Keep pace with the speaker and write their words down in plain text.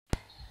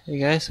Hey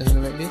guys,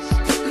 something like this.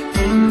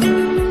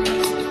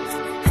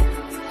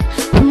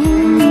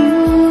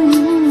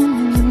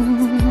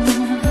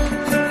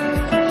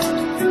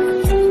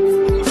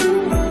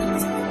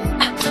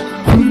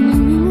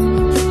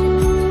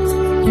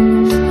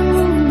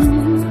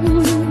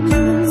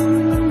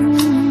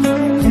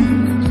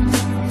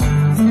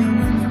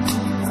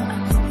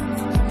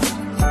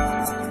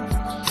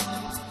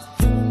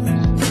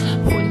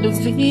 When the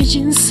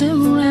visions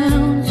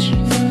surround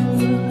you,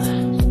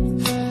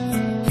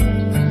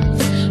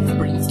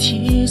 bring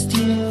tears to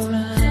your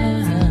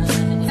eyes,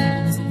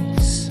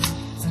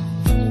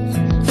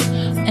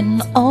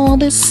 and all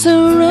that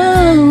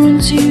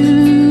surrounds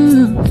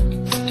you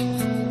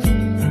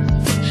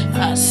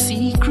are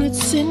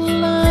secrets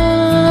and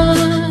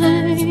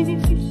lies.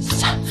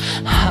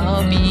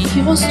 I'll be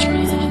your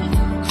strength,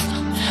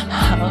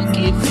 I'll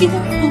give you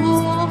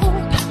hope,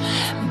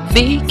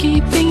 be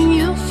keeping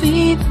your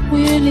faith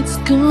when it's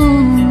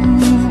gone.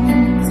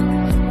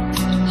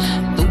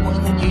 The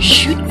one you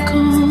should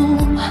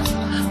call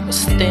was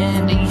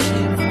standing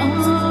here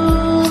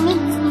all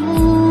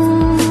alone.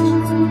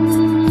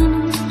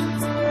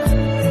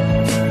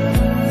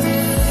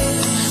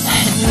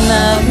 And I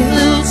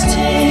will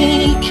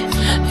take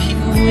you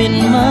in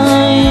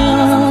my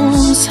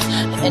arms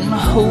and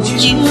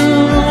hold you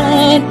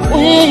right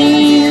where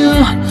you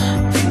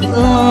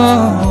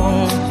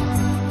belong,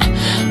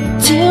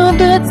 till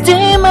the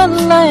day my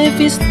life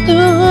is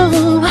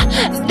through.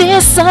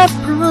 This I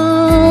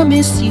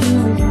promise you,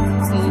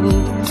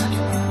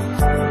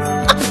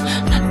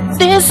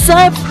 this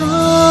I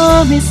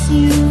promise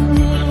you.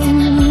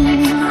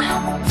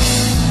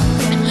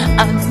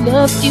 I've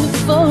loved you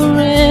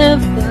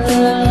forever,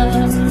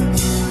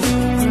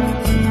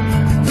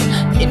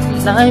 in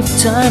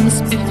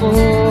lifetimes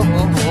before,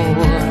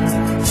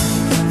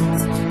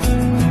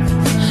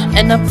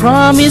 and I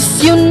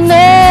promise you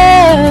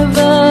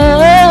never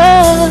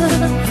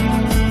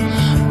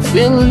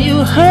will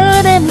you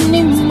hurt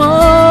anymore.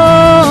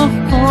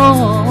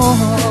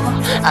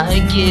 I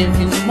give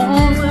you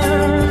my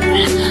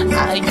word,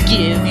 I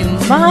give you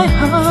my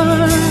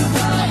heart.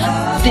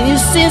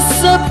 This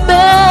is a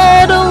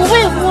battle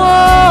we've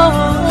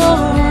won,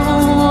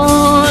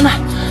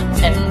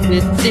 and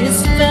with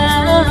this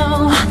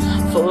vow,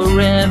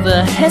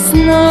 forever has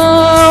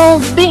now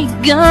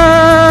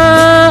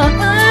begun.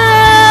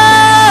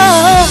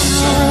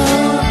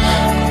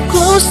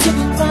 Close your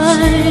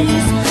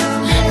eyes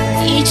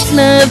each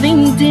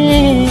loving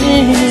day.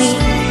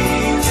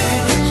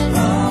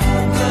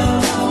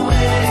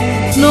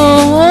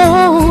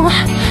 No,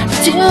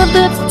 till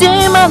the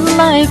day my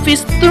life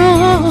is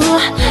through.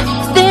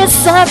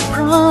 This I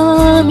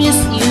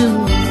promise you,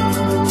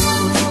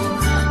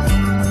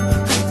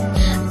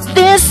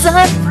 this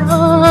I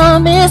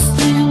promise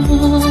you.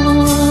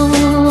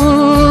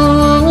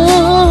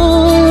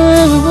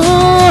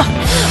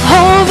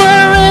 Over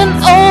and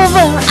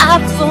over I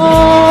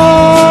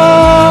fall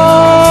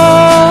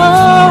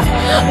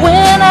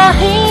when I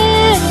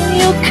hear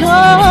you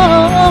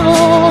call.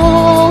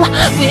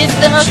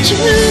 Without you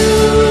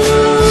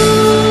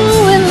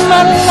in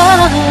my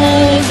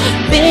life,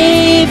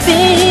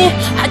 baby,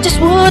 I just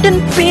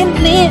wouldn't be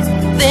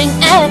living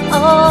at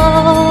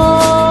all.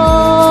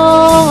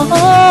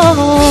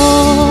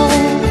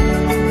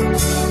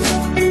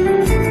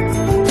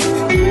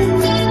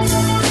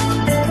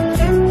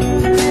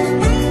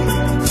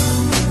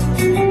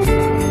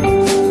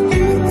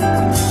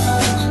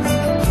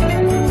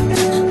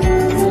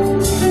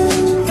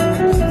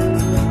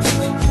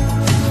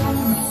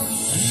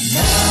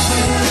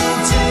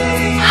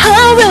 I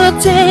will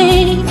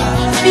take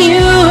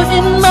you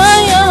in my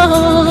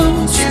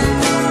arms,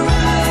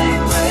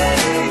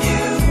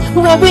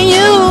 where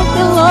you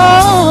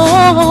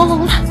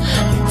belong,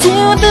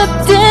 till the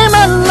day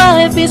my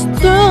life is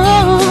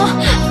through.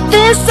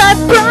 This I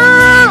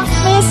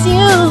promise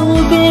you,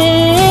 baby.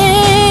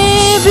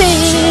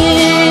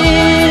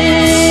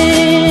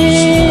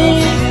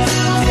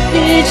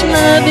 Each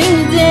loving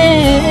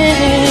day,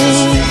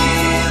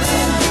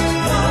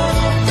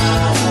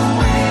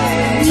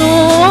 no,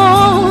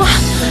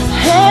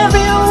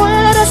 every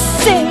word I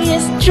say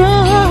is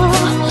true.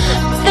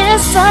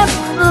 This I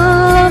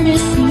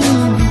promise you.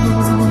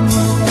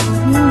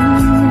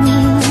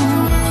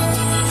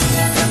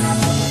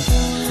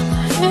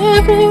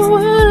 Every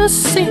word I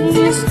say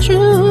is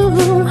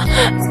true.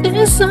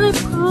 This I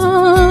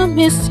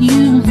promise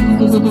you.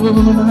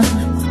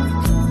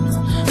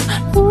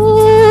 Ooh,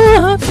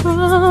 I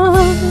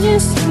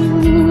promise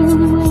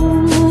you.